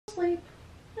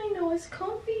Oh, it's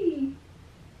comfy.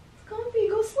 It's comfy.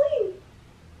 Go sleep.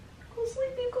 Go sleep,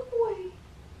 you good boy.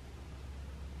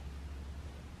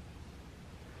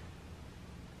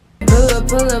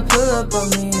 Pull up on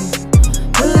me.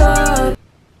 Pull up.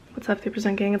 What's up,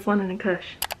 3% gang? It's London and Kush.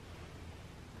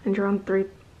 And you're on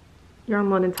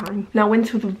London time. Now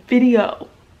into the video.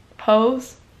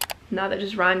 Pose. No, that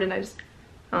just rhymed and I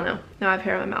don't know. Now I have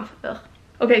hair in my mouth. Ugh.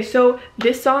 Okay, so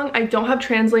this song I don't have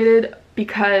translated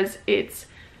because it's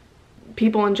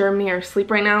people in Germany are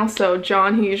asleep right now. So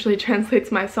John, who usually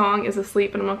translates my song, is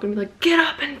asleep and I'm not gonna be like, get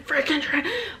up and freaking try.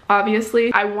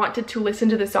 Obviously, I wanted to listen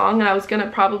to the song and I was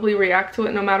gonna probably react to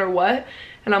it no matter what.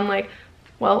 And I'm like,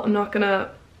 well, I'm not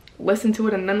gonna listen to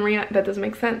it and then react. That doesn't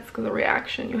make sense because the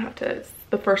reaction, you have to, it's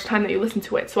the first time that you listen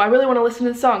to it. So I really want to listen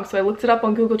to the song. So I looked it up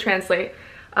on Google Translate.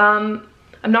 I'm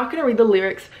not gonna read the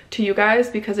lyrics to you guys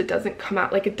because it doesn't come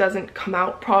out, like it doesn't come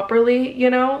out properly, you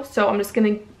know? So I'm just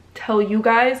gonna tell you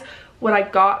guys what I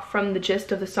got from the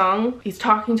gist of the song. He's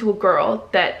talking to a girl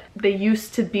that they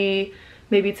used to be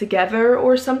maybe together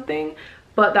or something,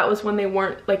 but that was when they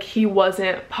weren't, like he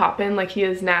wasn't popping like he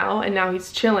is now, and now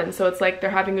he's chilling. So it's like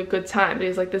they're having a good time. But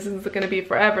he's like, this isn't gonna be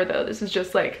forever though. This is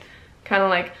just like, kind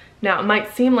of like, now it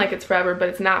might seem like it's forever, but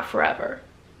it's not forever.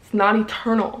 Not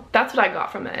eternal. That's what I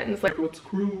got from it. And it's like, let's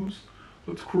cruise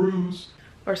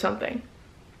or something.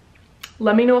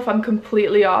 Let me know if I'm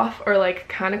completely off or like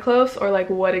kind of close or like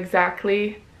what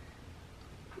exactly.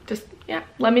 Just, yeah,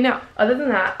 let me know. Other than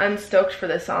that, I'm stoked for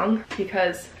this song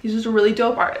because he's just a really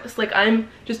dope artist. Like, I'm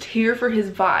just here for his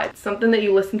vibe. Something that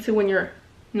you listen to when you're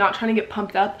not trying to get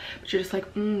pumped up, but you're just like,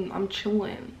 I'm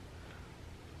chilling,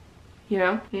 you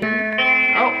know? Oh,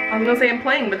 I was gonna say I'm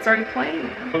playing, but it's already playing.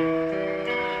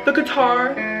 The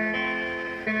guitar.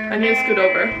 I need to scoot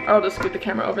over. I'll just scoot the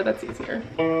camera over, that's easier.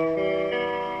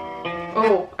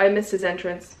 Oh, I missed his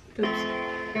entrance. Oops.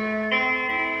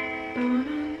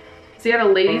 Is he at a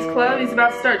ladies club? He's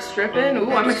about to start stripping.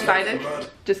 Ooh, I'm excited.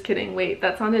 Just kidding. Wait,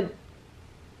 that sounded...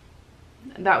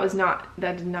 That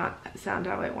did not sound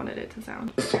how I wanted it to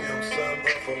sound.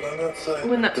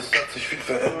 When that...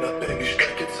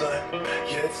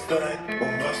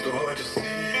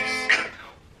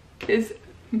 Is...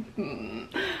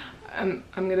 I'm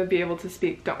gonna be able to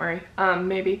speak, don't worry.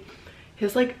 Maybe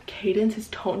his like cadence, his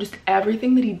tone, just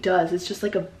everything that he does is just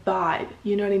like a vibe,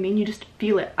 you know what I mean? You just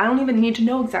feel it. I don't even need to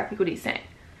know exactly what he's saying.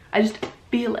 I just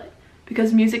feel it,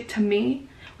 because music to me,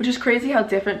 which is crazy how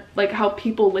different, like how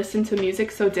people listen to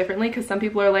music so differently, because some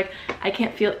people are like, I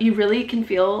can't feel, you really can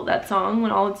feel that song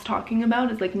when all it's talking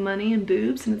about is like money and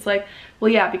boobs, and it's like, well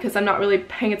yeah, because I'm not really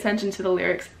paying attention to the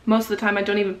lyrics. Most of the time I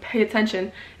don't even pay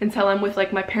attention until I'm with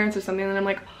like my parents or something, and then I'm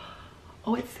like,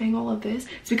 oh, it's saying all of this?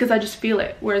 It's because I just feel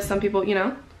it, whereas some people, you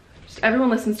know, just everyone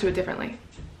listens to it differently.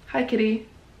 Hi kitty,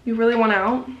 you really want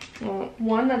out? Well,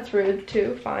 one, that's rude.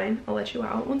 Two, fine, I'll let you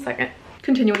out. 1 second.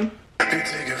 Continuing.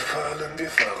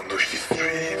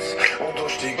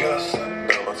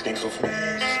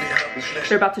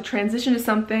 They're about to transition to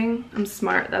something. I'm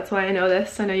smart, that's why I know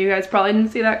this. I know you guys probably didn't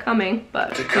see that coming,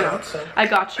 but you know, I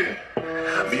got you.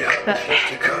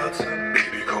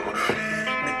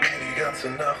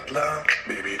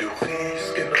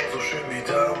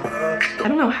 I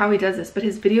don't know how he does this, but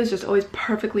his videos just always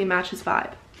perfectly match his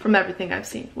vibe from everything I've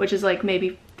seen, which is like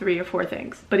maybe 3 or 4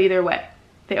 things, but either way,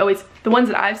 they always, the ones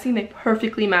that I've seen, they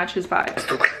perfectly match his vibe.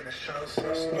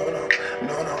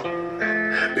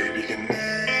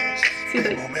 See,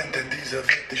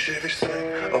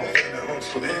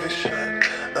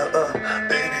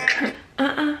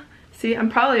 see, I'm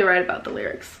probably right about the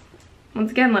lyrics. Once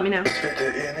again, let me know.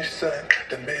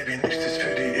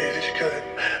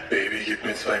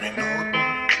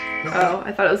 Oh,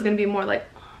 I thought it was gonna be more like...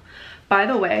 By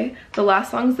the way, the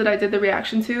last songs that I did the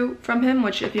reaction to from him,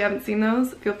 which if you haven't seen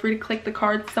those, feel free to click the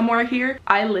card somewhere here.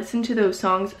 I listened to those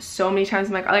songs so many times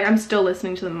in my car. Like, I'm still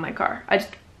listening to them in my car. I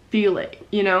just feel it,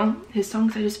 you know? His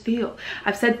songs I just feel.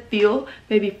 I've said feel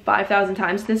maybe 5,000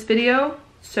 times in this video,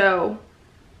 so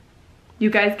you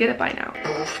guys get it by now.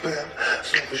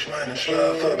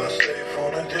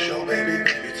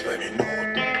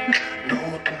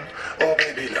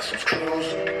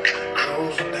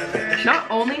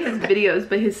 Not only his videos,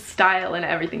 but his style and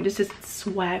everything, just his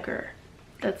swagger.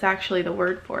 That's actually the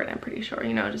word for it, I'm pretty sure,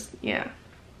 you know, just, yeah.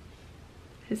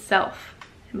 His self,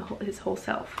 his whole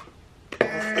self.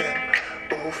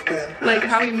 Like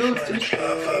how he moves to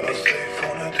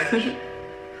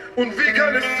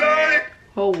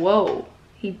Oh, whoa.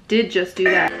 He did just do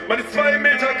that.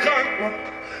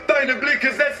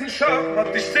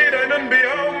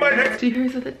 Do you hear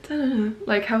that?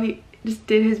 Like how he just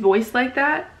did his voice like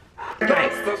that?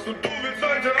 Nice.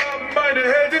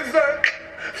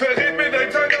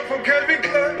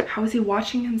 How is he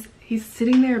watching him? He's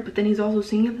sitting there, but then he's also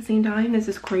singing at the same time. This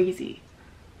is crazy.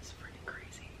 This is freaking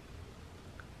crazy.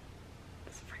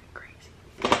 This is freaking crazy.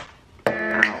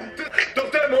 Ow.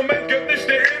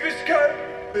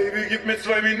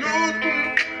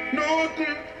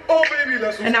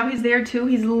 And now he's there too.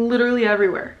 He's literally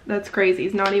everywhere. That's crazy.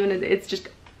 He's not even, it's just,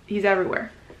 he's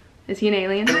everywhere. Is he an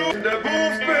alien?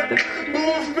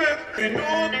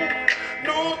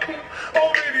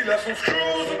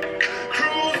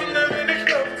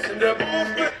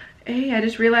 Hey, I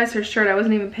just realized her shirt. I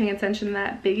wasn't even paying attention to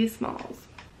that. Biggie Smalls.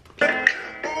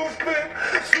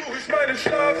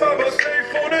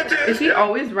 Is he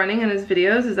always running in his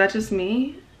videos? Is that just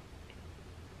me?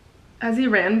 Has he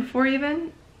ran before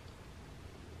even?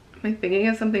 Am I thinking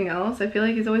of something else? I feel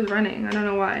like he's always running. I don't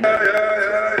know why.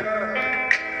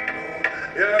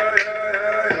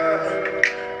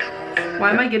 Why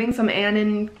am I getting some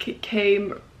Ann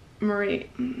K. Marie?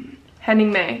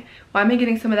 Henning May. Why am I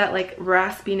getting some of that like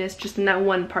raspiness just in that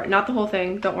one part? Not the whole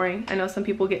thing, don't worry. I know some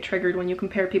people get triggered when you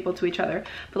compare people to each other.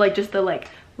 But like just the like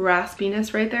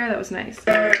raspiness right there, that was nice.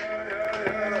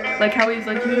 Like how he's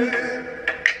like...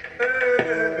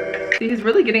 See, he's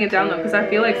really getting it down though, because I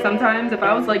feel like sometimes if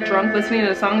I was like drunk listening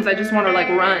to songs, I just want to like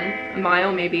run a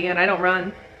mile maybe, and I don't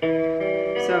run.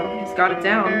 So he's got it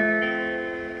down.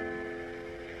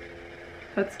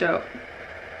 That's dope.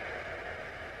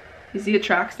 Is he a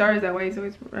track star? Is that why he's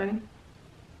always running?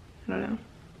 I don't know.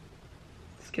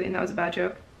 Just kidding, that was a bad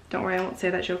joke. Don't worry, I won't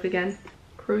say that joke again.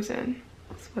 Cruisin'.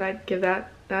 That's what I'd give that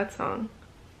song.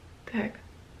 What the heck?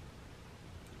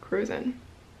 Cruisin'.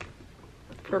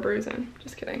 For bruising.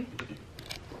 Just kidding.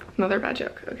 Another bad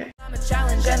joke. Okay. I'm a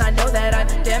challenge and I know that I'm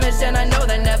damaged and I know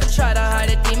that never try to hide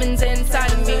the demons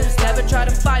inside of me. Never try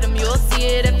to fight them, you'll see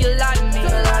it if you lie to me.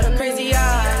 A lot of crazy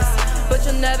eyes, but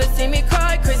you'll never see me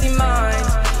cry. Crazy mind,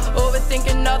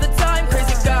 overthinking all the time.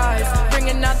 Crazy guys,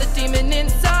 bringing out the demon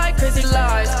inside.